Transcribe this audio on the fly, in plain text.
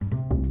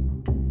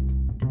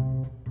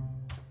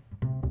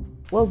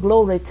Well,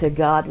 glory to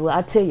God. Well,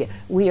 I tell you,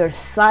 we are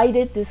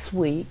excited this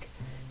week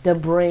to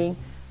bring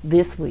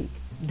this week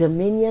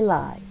Dominion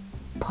Live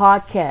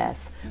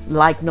podcast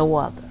like no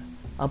other.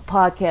 A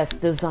podcast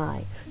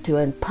designed to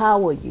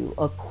empower you,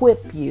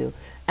 equip you,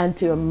 and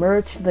to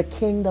emerge the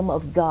kingdom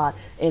of God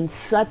in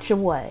such a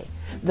way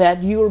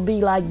that you'll be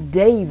like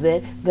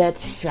David that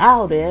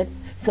shouted,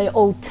 say,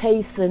 "Oh,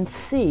 taste and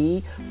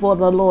see, for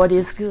the Lord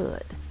is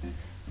good."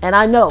 And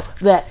I know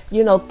that,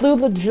 through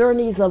the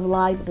journeys of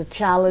life, the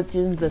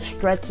challenges, the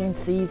stretching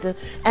season,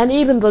 and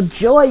even the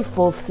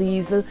joyful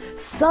season,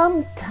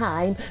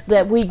 sometime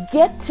that we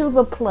get to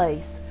the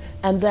place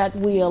and that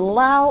we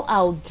allow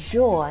our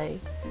joy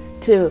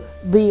to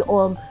be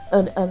in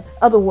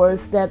other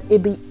words, that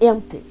it be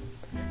empty.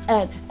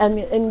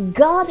 And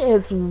God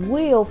has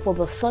will for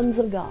the sons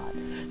of God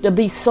to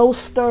be so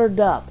stirred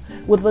up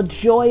with the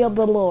joy of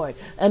the Lord,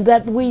 and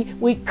that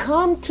we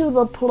come to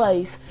the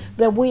place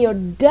that we are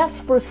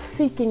desperate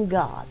seeking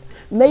God.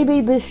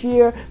 Maybe this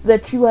year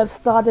that you have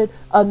started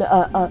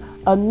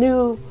a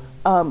new,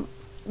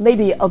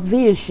 maybe a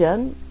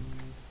vision,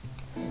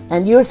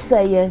 and you're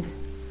saying,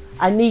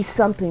 "I need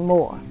something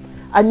more.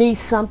 I need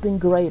something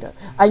greater.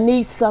 I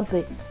need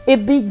something."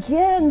 It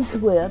begins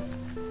with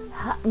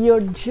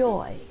your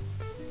joy.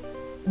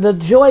 The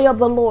joy of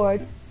the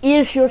Lord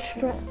is your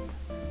strength.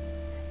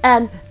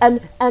 And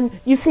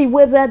you see,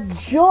 where that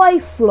joy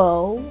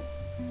flow,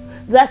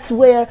 that's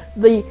where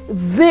the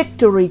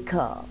victory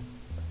comes.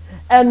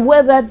 And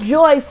where that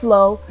joy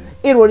flow,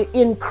 it will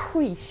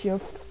increase your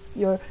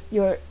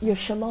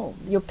shalom,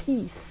 your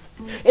peace.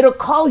 It'll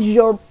cause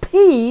your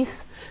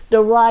peace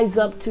to rise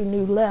up to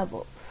new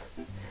levels.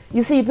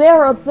 You see,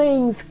 there are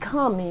things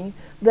coming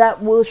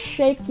that will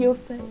shake your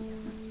faith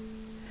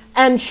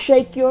and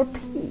shake your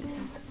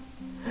peace.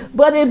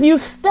 But if you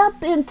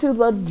step into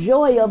the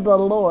joy of the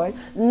Lord,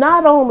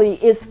 not only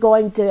is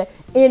going to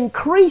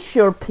increase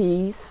your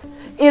peace,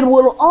 it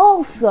will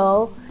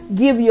also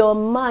give you a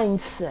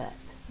mindset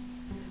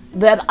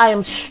that I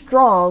am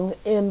strong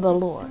in the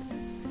Lord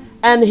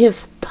and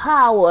his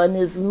power and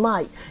his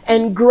might,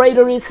 and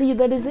greater is he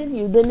that is in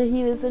you than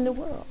he is in the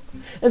world.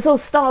 And so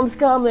storms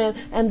come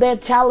and their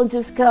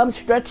challenges come,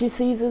 stretchy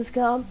seasons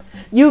come.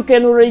 You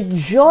can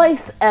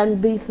rejoice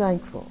and be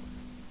thankful.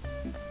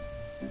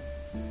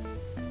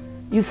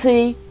 You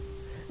see,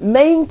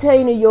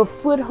 maintaining your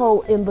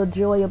foothold in the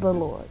joy of the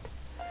Lord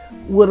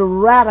would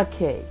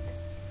eradicate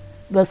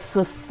the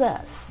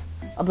success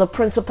of the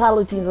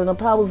principalities and the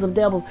powers of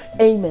devils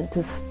aiming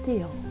to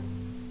steal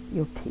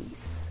your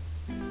peace.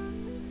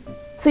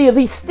 See, if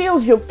he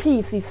steals your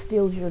peace, he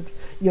steals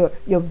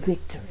your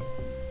victory.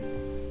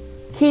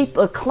 Keep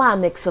a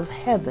climax of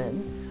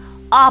heaven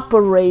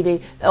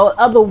operating, or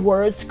other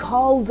words,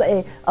 cause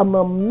a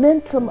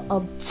momentum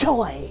of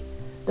joy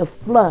to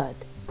flood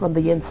from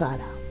the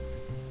inside out.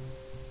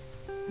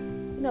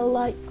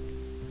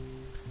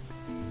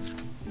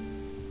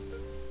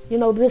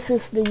 This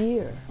is the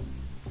year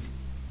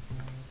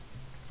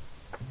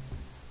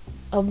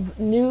of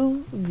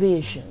new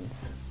visions,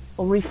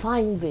 or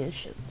refined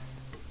visions.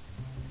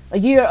 A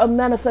year of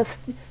manifest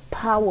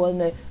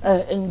power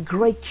and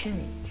great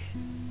change.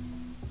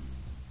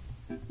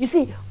 You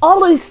see,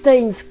 all these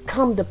things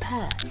come to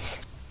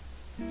pass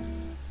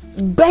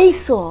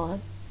based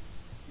on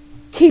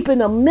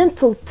keeping a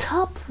mental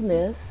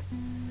toughness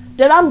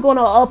that I'm going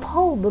to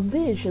uphold the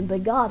vision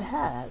that God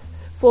has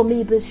for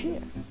me this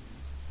year.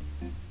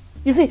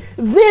 You see,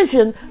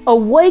 vision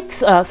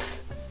awakes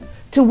us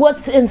to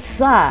what's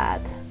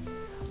inside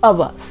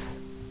of us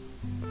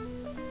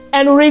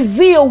and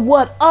reveal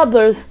what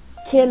others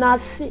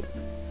cannot see.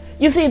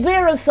 You see,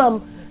 there is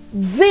some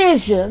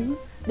vision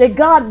that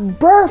God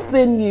birthed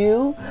in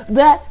you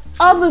that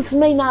others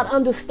may not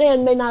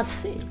understand, may not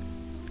see.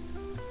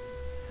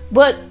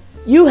 But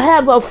you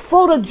have a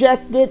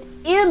photojected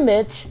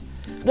image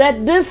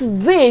that this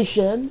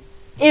vision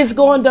is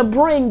going to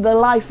bring the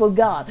life of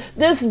God.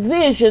 This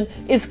vision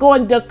is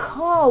going to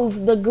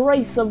cause the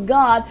grace of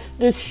God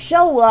to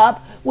show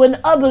up when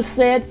others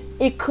said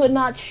it could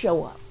not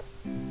show up.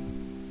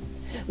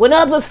 When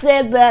others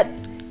said that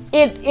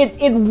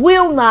it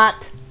will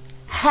not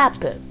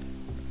happen.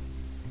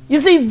 You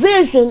see,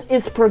 vision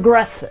is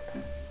progressive.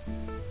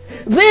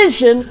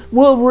 Vision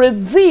will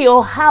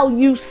reveal how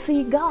you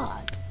see God.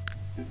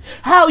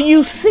 How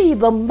you see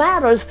the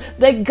matters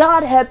that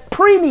God had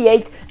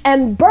permeated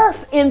and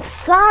birthed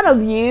inside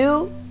of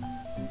you.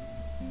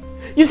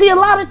 You see, a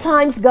lot of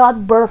times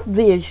God birthed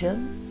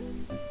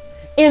vision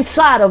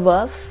inside of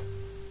us.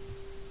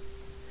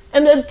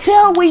 And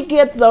until we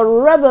get the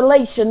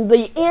revelation,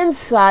 the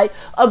insight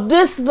of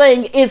this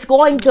thing is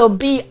going to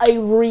be a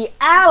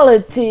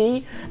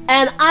reality,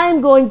 and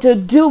I'm going to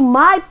do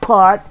my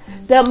part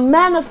to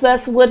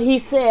manifest what he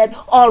said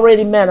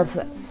already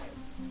manifests.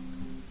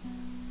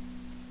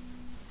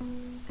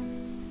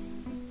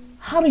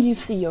 How do you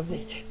see your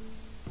vision?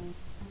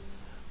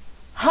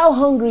 How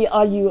hungry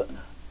are you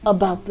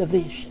about the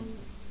vision?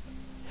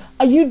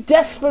 Are you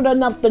desperate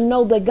enough to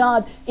know that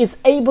God is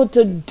able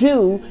to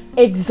do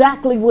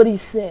exactly what he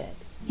said?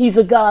 He's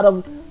a God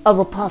of of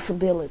the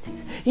possibilities.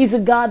 He's a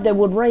God that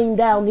would rain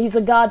down. He's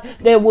a God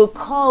that will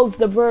cause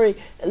the very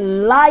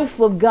life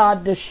of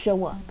God to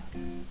show up.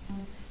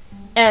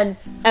 And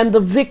the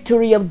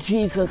victory of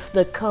Jesus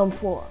to come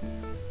forth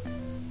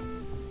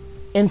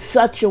in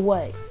such a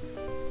way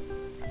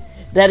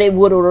that it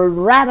would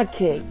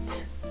eradicate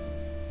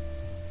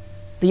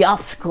the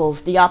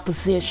obstacles, the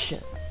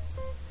opposition,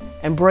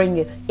 and bring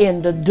it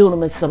in the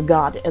dunamis of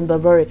God and the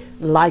very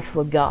life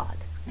of God.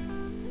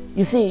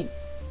 You see,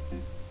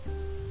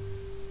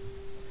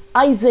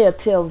 Isaiah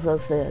tells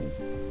us in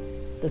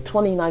the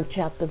 29th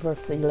chapter,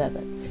 verse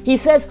 11, he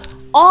says,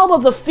 all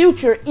of the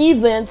future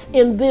events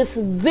in this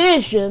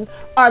vision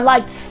are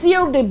like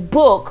sealed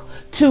book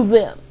to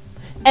them.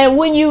 And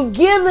when you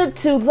give it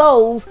to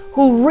those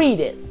who read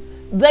it,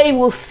 they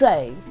will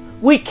say,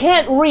 we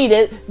can't read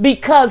it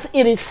because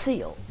it is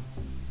sealed.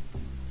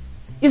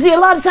 You see, a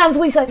lot of times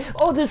we say,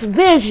 oh, this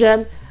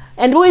vision,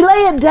 and we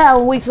lay it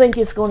down, we think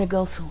it's going to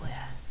go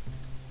somewhere.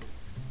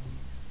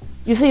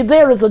 You see,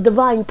 there is a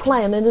divine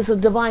plan, and there's a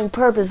divine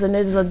purpose, and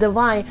there's a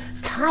divine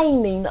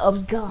timing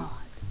of God.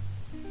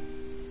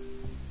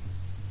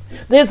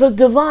 There's a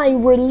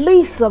divine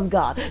release of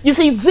God. You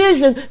see,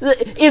 vision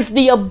is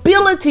the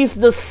abilities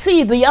to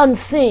see the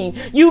unseen.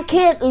 You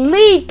can't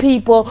lead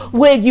people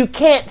where you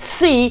can't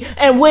see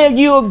and where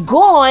you're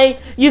going,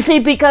 you see,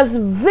 because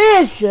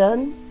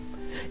vision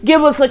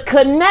gives us a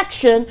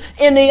connection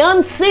in the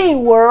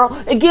unseen world.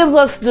 It gives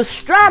us the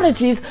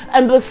strategies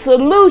and the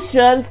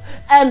solutions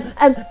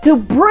and to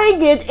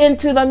bring it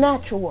into the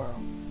natural world.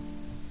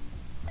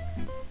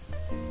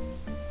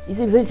 You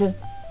see, vision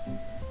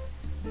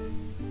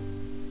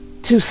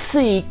to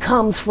see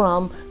comes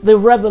from the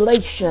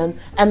revelation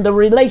and the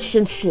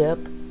relationship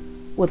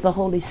with the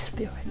Holy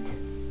Spirit.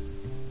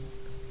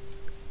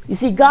 You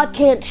see, God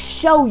can't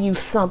show you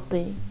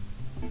something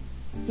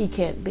He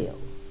can't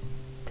build.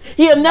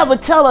 He'll never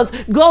tell us,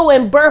 go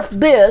and birth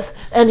this,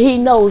 and He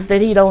knows that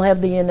He don't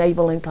have the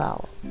enabling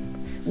power.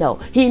 No,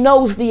 He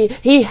knows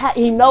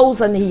He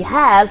knows and He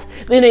has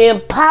the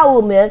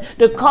empowerment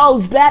to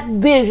cause that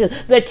vision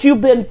that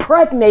you've been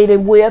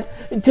impregnated with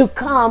to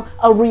come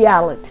a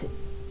reality.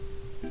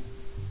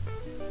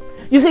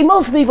 You see,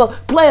 most people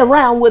play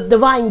around with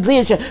divine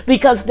vision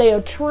because they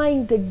are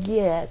trying to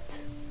get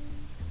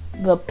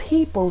the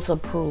people's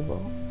approval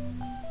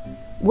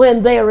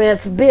when there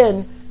has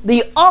been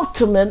the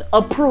ultimate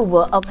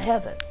approval of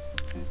heaven.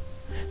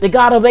 The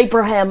God of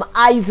Abraham,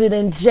 Isaac,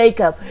 and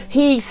Jacob,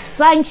 He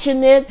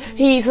sanctioned it,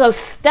 He's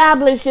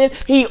established it,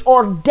 He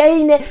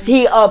ordained it,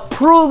 He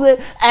approved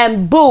it,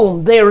 and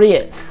boom, there it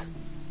is.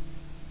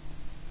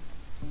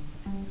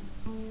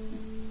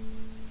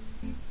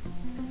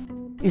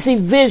 You see,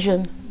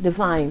 vision,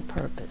 divine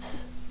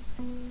purpose.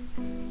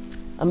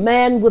 A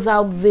man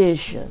without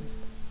vision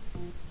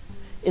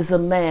is a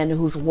man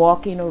who's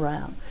walking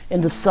around in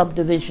the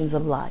subdivisions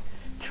of life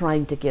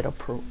trying to get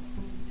approval,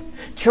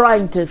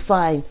 trying to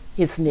find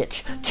his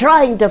niche,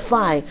 trying to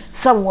find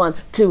someone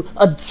to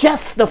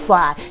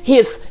justify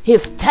his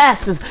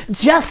tasks,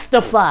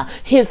 justify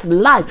his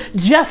life,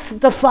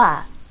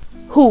 justify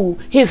who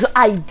his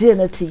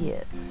identity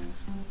is.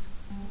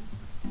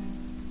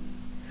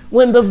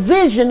 When the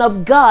vision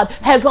of God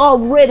has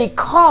already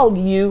called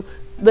you,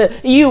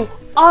 you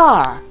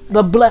are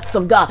the blessed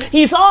of God.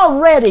 He's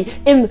already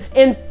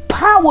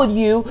empowered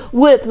you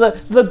with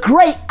the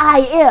great I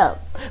am.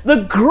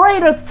 The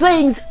greater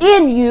things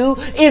in you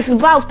is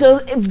about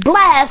to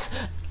blast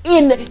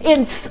in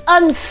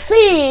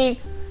unseen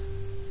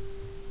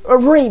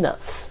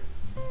arenas,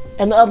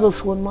 and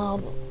others will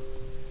marvel.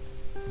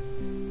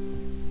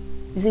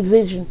 You see,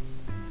 vision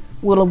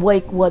will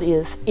awake what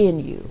is in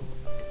you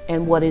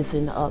and what is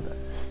in others.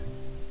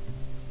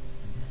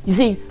 You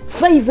see,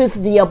 faith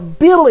is the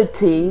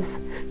abilities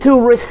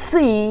to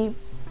receive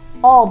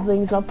all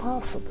things are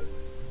possible.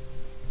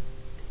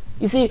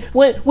 You see,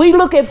 when we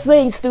look at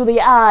things through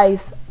the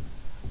eyes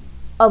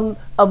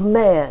of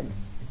man,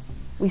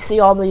 we see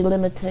all the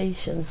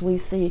limitations, we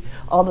see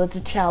all of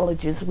the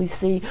challenges, we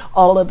see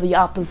all of the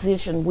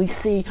opposition, we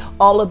see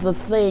all of the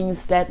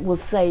things that will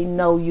say,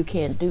 no, you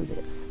can't do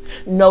this.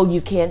 No,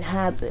 you can't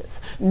have this.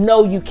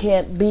 No, you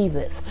can't be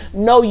this.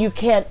 No, you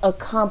can't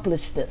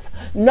accomplish this.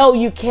 No,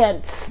 you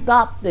can't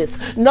stop this.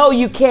 No,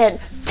 you can't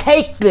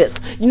take this.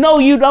 No,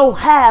 you don't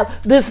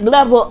have this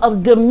level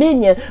of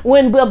dominion.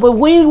 But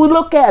when we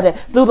look at it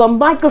through the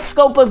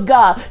microscope of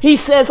God, He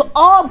says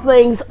all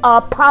things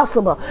are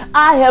possible.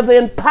 I have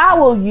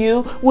empowered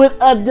you with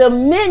a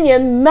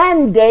dominion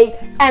mandate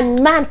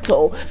and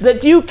mantle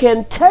that you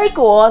can take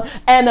on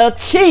and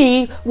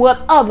achieve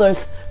what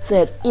others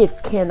said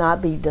it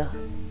cannot be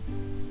done.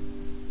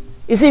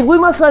 You see, we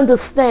must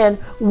understand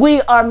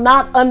we are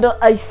not under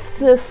a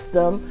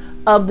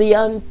system of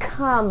the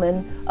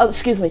common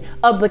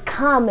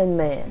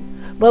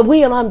man, but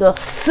we are under a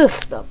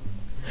system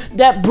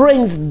that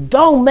brings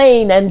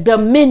domain and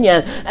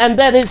dominion and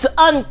that is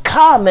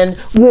uncommon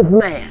with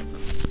man.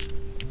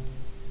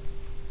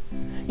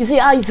 You see,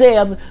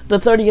 Isaiah, the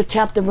 30th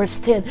chapter, verse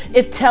 10,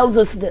 it tells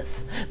us this,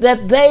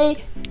 that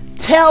they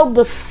tell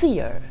the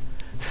seer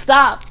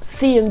stop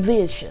seeing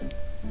vision.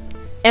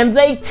 And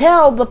they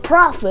tell the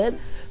prophet,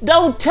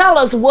 don't tell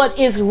us what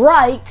is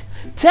right.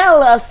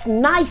 Tell us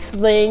nice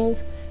things.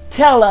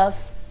 Tell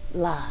us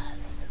lies.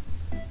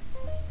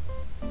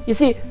 You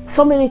see,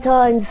 so many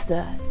times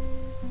that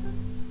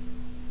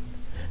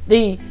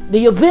the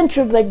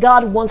adventure that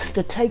God wants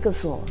to take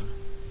us on,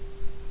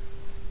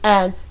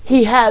 and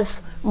he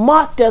has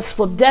marked us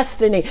for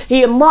destiny.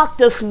 He has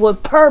marked us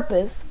with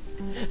purpose.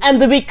 And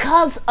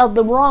because of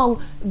the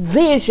wrong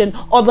vision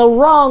or the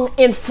wrong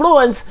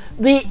influence,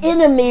 the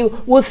enemy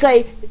will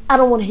say, I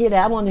don't want to hear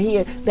that. I want to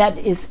hear that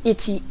is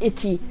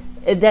itchy,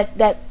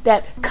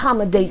 that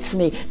accommodates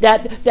me,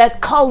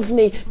 that calls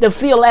me to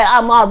feel that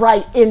I'm all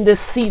right in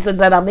this season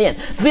that I'm in,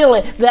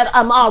 feeling that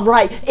I'm all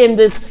right in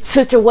this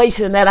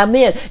situation that I'm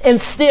in,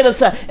 instead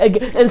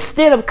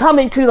of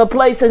coming to the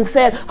place and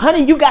saying,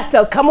 honey, you got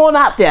to come on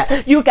out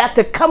there, you got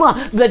to come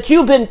on, that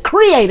you've been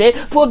created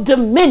for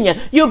dominion,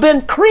 you've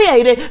been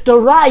created to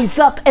rise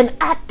up and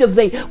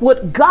activate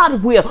what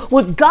God will,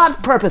 what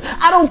God purpose.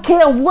 I don't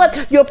care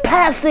what your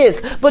past is,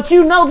 but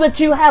you know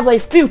that you have a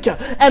future,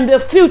 and the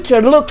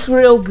future looks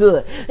real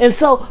good. And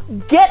so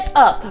get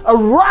up,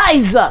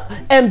 rise up,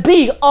 and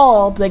be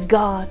all that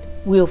God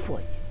will for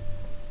you.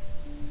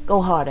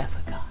 Go hard after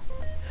God.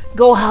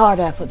 Go hard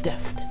after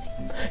destiny.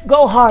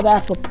 Go hard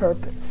after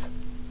purpose.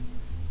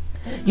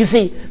 You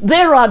see,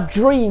 there are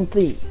dream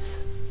thieves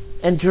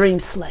and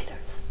dream slayers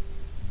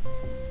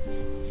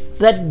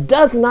that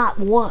does not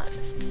want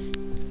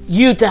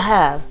you to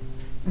have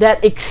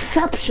that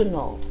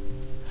exceptional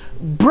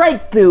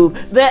breakthrough,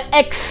 that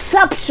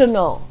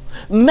exceptional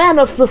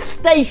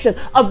manifestation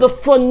of the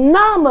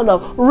phenomenal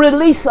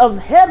release of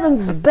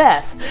heaven's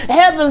best,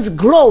 heaven's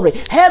glory,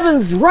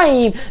 heaven's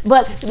reign.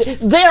 But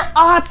there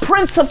are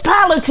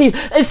principalities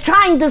is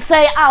trying to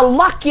say, I'll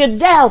lock you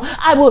down.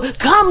 I will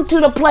come to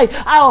the place.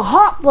 I'll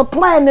halt the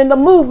plan and the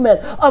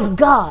movement of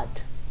God.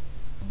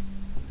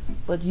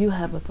 But you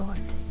have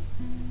authority.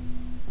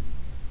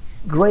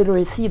 Greater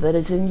is he that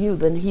is in you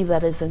than he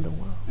that is in the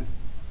world.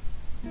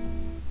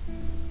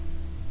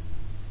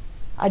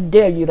 I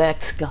dare you to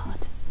ask God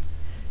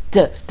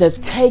to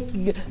take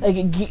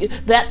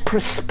that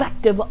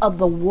perspective of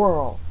the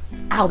world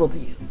out of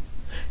you.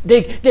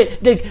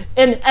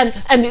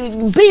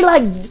 And be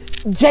like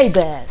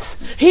Jabez.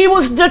 He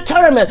was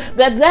determined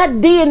that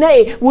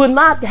DNA would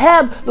not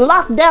have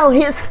locked down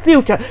his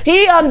future.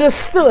 He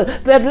understood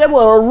that there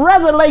was a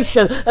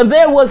revelation and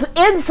there was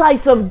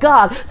insights of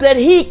God that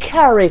he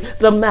carried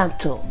the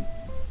mantle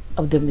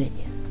of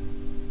dominion.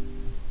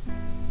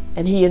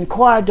 And he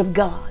inquired of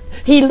God.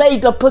 He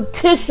laid a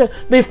petition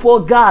before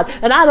God.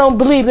 And I don't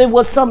believe it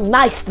was some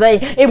nice thing.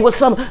 It was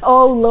some,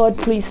 oh Lord,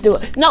 please do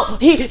it. No,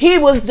 he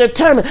was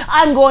determined.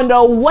 I'm going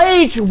to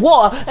wage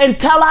war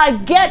until I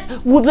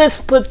get with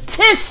this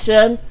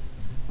petition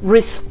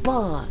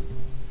respond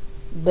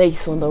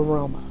based on the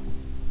aroma.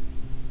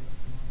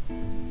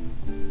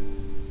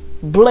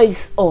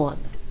 Based on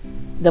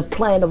the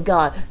plan of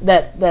God,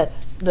 the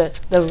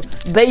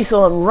based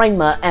on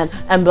Rhema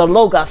and the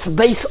Logos,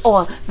 based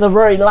on the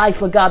very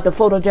life of God, the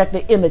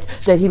photographic image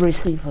that he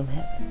received from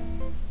heaven.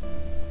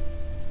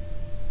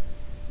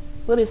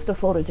 What is the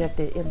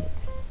photographic image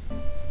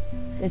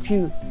that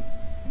you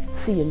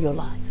see in your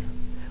life?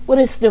 What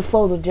is the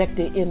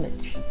photographic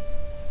image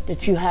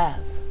that you have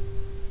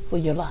for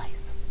your life?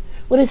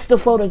 What is the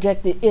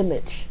photographic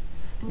image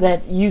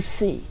that you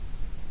see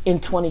in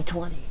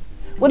 2020?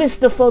 What is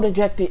the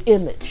photographic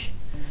image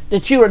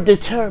that you are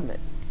determined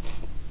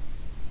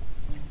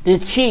to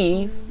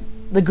achieve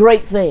the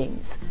great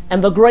things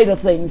and the greater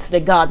things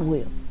that God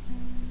will?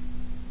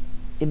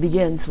 It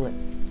begins with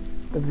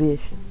the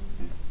vision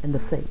and the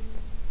faith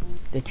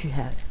that you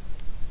have.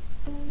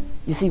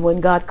 You see, when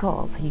God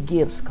calls, he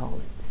gives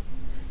callings.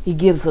 He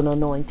gives an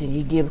anointing.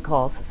 He gives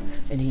calls,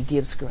 and he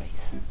gives grace.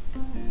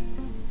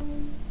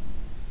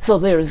 So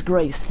there is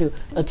grace to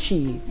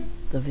achieve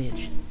the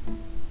vision.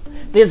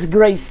 There's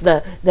grace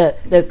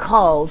that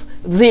calls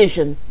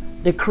vision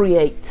to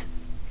create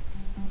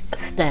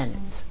standards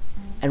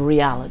and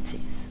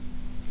realities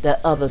that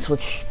others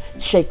would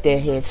shake their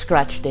head,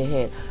 scratch their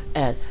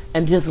head,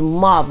 and just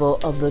marvel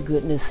of the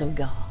goodness of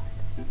God.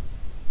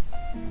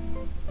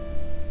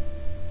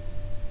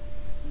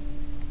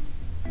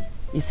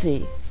 You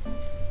see,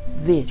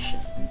 vision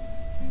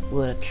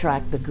will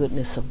attract the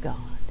goodness of God.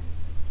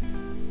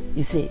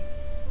 You see,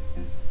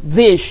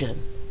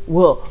 vision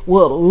will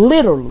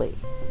literally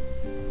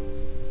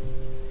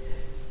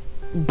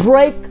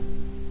break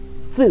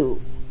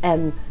through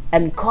and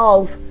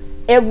cause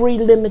every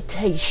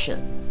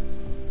limitation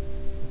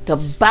to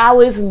bow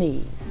his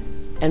knees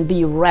and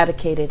be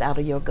eradicated out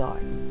of your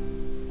garden.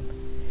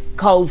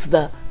 Cause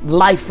the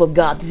life of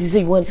God. You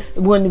see,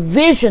 when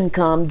vision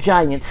comes,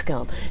 giants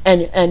come,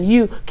 and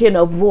you can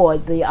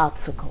avoid the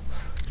obstacles.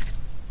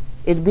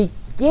 It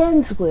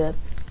begins with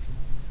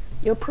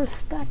your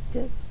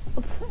perspective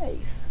of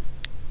faith.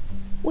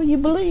 What you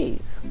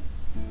believe,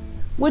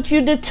 what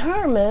you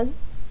determine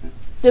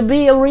to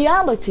be a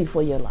reality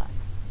for your life.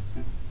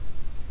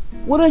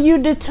 What are you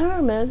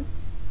determined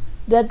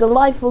that the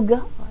life of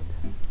God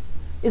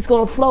It's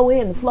going to flow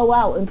in, flow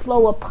out, and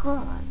flow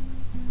upon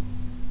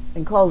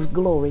and cause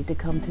glory to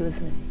come to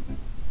his name.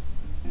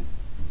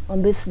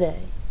 On this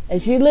day,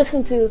 as you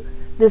listen to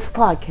this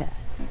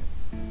podcast,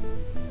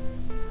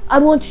 I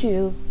want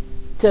you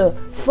to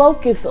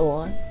focus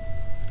on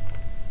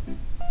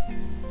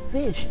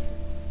vision.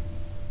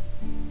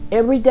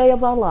 Every day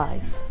of our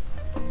life,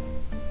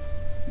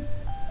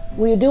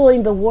 we're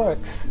doing the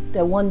works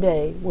that one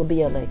day will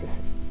be a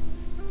legacy.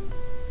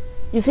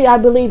 You see, I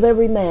believe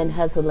every man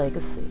has a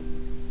legacy.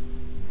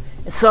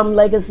 Some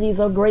legacies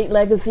are great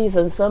legacies,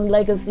 and some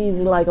legacies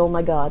are like, oh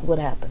my God, what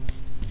happened?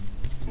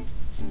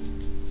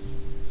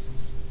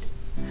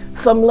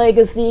 Some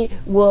legacy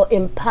will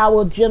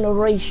empower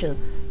generation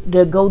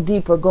to go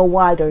deeper, go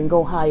wider, and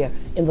go higher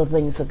in the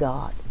things of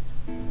God.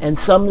 And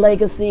some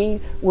legacy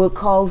will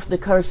cause the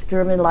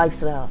curse-driven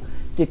lifestyle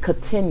to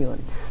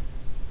continuance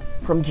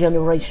from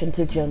generation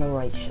to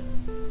generation.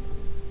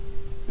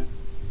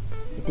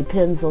 It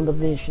depends on the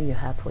vision you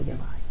have for your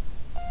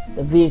life,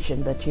 the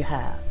vision that you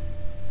have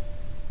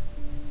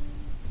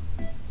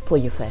for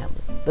your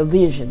family, the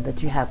vision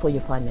that you have for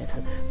your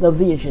finances, the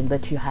vision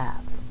that you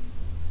have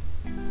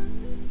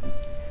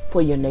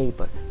for your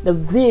neighbor, the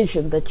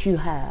vision that you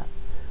have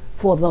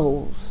for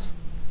those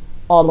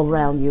all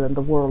around you and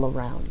the world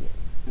around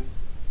you,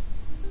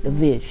 the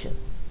vision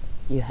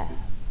you have.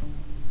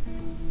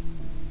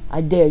 I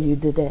dare you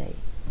today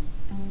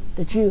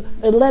that you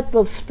let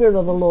the Spirit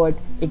of the Lord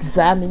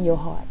examine your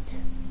heart.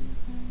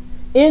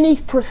 Any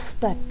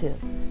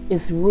perspective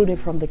is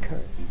rooted from the curse.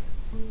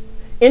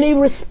 Any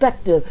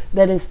perspective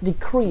that is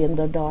decreeing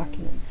the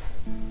darkness.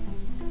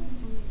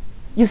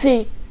 You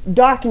see,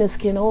 darkness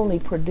can only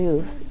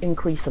produce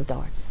increase of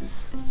darkness.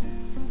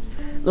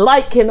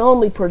 Light can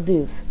only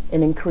produce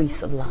an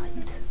increase of light.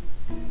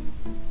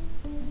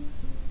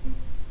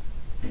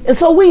 And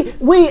so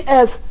we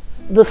as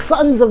the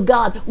sons of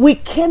God, we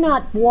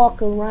cannot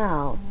walk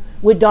around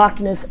with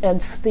darkness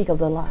and speak of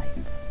the light.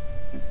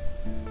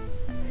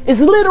 It's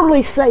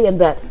literally saying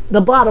that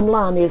the bottom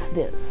line is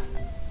this.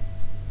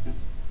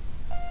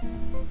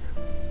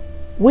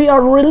 We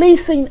are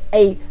releasing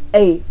a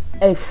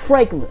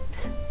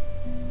fragrance.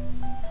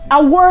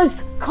 Our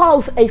words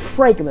cause a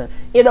fragrance,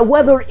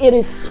 whether it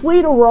is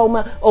sweet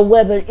aroma or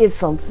whether it's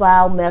some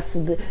foul mess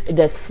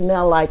that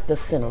smell like the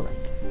cinnamon.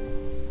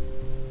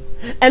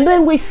 And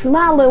then we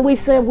smile and we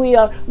say we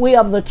are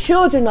the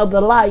children of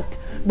the light,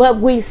 but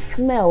we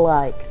smell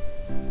like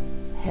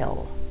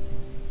hell.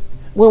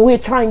 When we're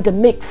trying to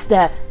mix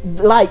that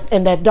light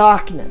and that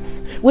darkness.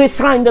 We're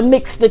trying to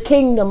mix the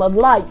kingdom of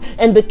light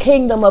and the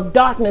kingdom of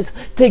darkness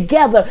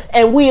together,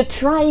 and we're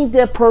trying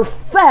to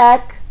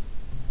perfect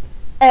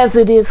as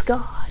it is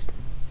God.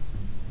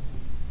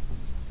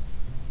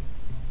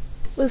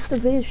 What's the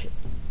vision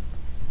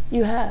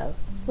you have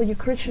for your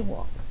Christian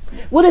walk?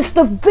 What is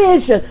the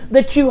vision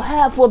that you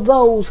have for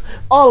those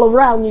all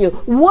around you?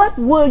 What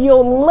will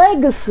your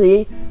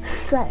legacy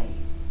say?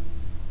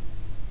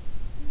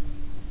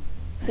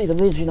 See, the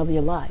vision of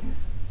your life.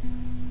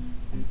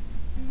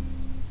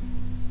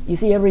 You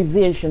see, every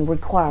vision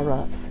requires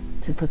us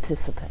to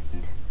participate.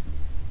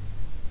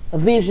 A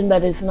vision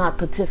that is not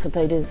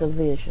participate is a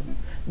vision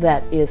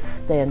that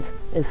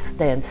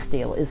stands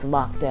still, is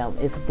locked down,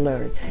 is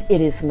blurred.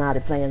 It is not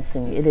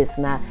advancing. It is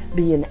not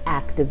being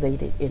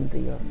activated in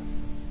the earth.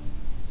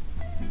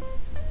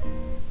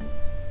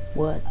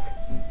 What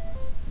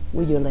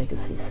will your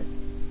legacy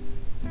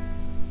say?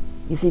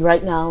 You see,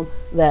 right now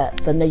that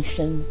the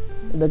nation,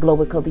 the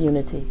global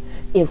community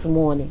is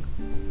mourning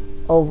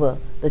over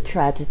the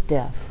tragic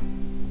death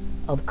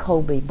of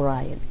Kobe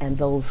Bryant and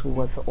those who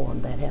was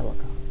on that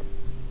helicopter.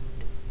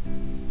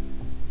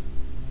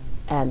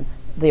 And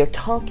they're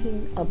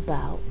talking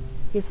about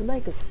his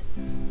legacy.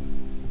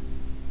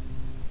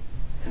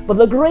 But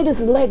the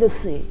greatest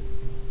legacy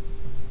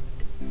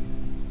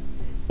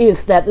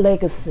is that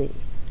legacy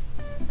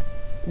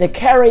that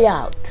carry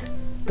out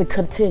the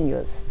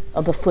continuance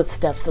of the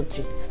footsteps of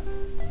Jesus.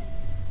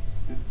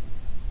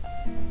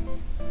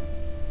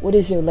 What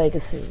is your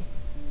legacy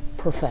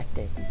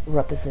perfecting,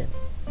 representing,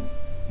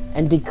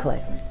 and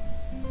declaring?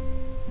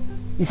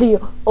 You see,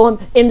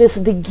 in this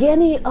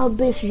beginning of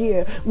this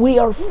year, we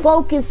are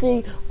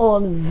focusing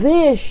on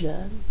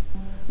vision,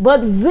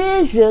 but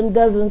vision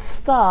doesn't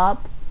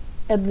stop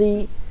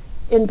in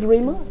 3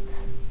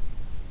 months.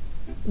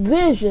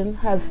 Vision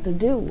has to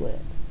do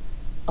with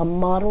a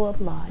model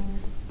of life,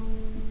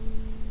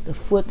 the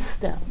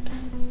footsteps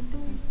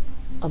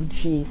of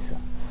Jesus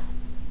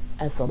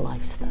as a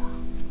lifestyle.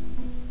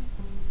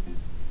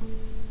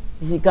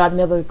 You see, God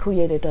never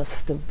created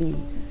us to be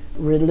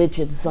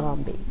religious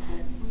zombies.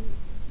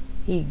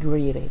 He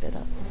created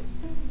us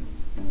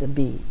to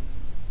be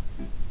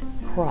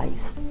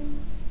Christ,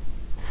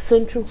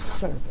 central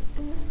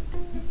servants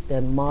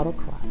that model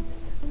Christ,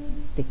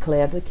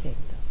 declare the kingdom,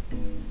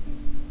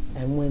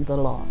 and win the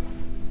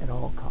lost at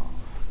all costs.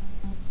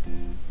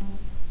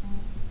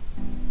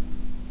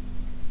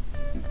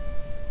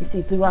 You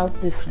see,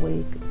 throughout this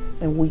week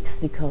and weeks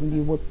to come,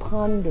 you will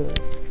ponder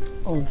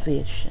on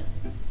vision.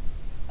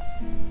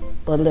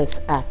 But let's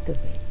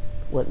activate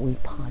what we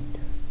ponder.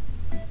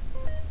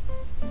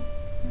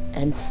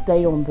 And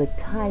stay on the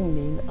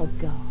timing of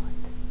God.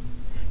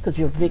 Because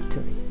your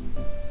victory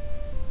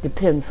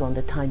depends on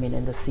the timing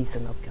and the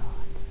season of God.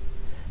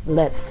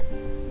 Let's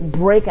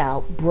break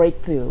out,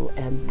 break through,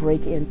 and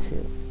break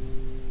into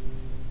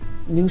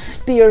new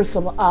spheres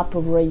of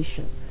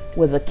operation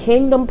where the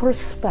kingdom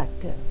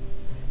perspective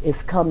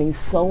is coming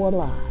so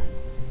alive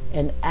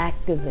and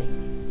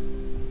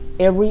activating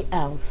every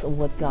ounce of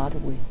what God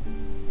will,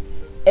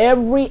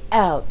 every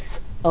ounce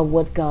of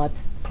what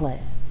God's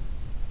planned.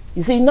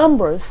 You see,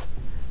 Numbers,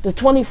 the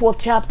 24th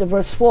chapter,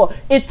 verse 4,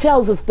 it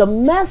tells us the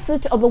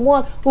message of the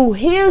one who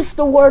hears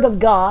the word of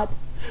God,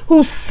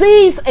 who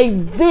sees a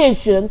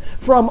vision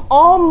from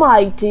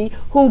Almighty,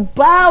 who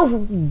bows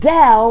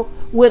down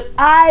with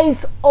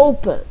eyes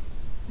open.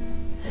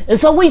 And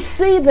so we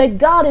see that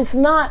God is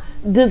not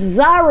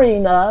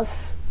desiring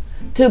us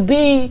to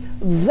be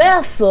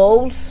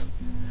vessels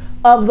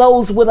of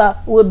those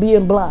with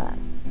being blind.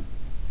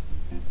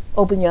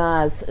 Open your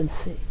eyes and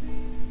see.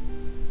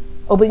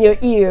 Open your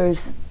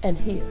ears and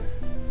hear.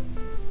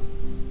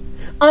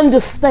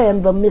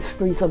 Understand the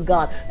mysteries of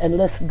God, and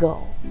let's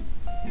go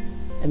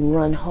and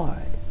run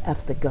hard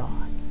after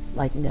God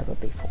like never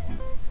before.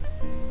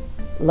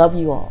 Love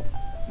you all,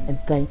 and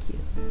thank you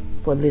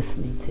for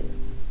listening to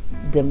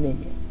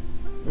Dominion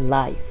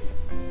Life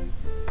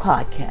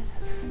Podcast.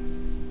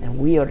 And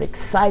we are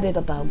excited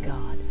about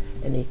God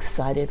and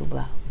excited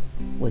about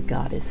what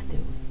God is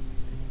doing.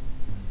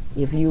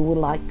 If you would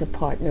like to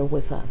partner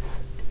with us,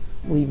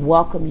 we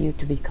welcome you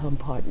to become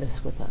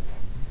partners with us.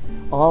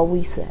 All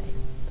we say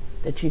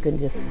that you can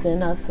just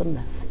send us a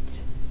message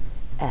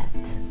at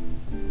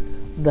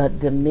the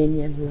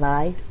Dominion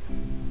Life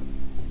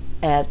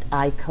at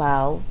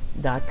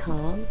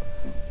iCloud.com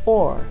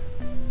or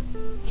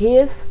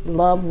His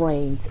Love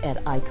Reigns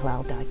at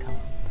iCloud.com.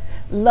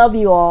 Love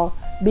you all.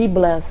 Be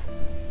blessed.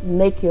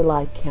 Make your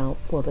life count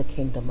for the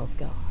kingdom of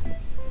God.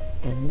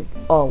 And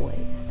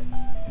always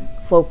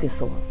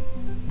focus on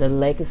the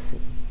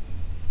legacy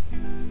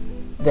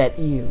that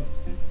you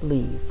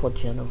leave for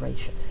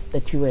generation,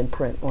 that you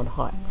imprint on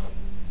hearts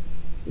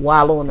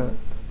while on earth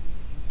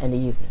and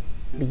even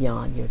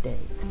beyond your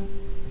days.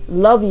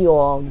 Love you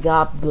all.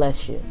 God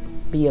bless you.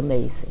 Be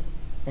amazing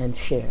and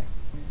share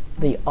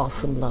the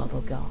awesome love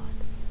of God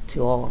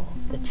to all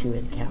that you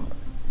encounter.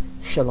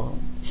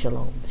 Shalom,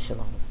 shalom,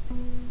 shalom.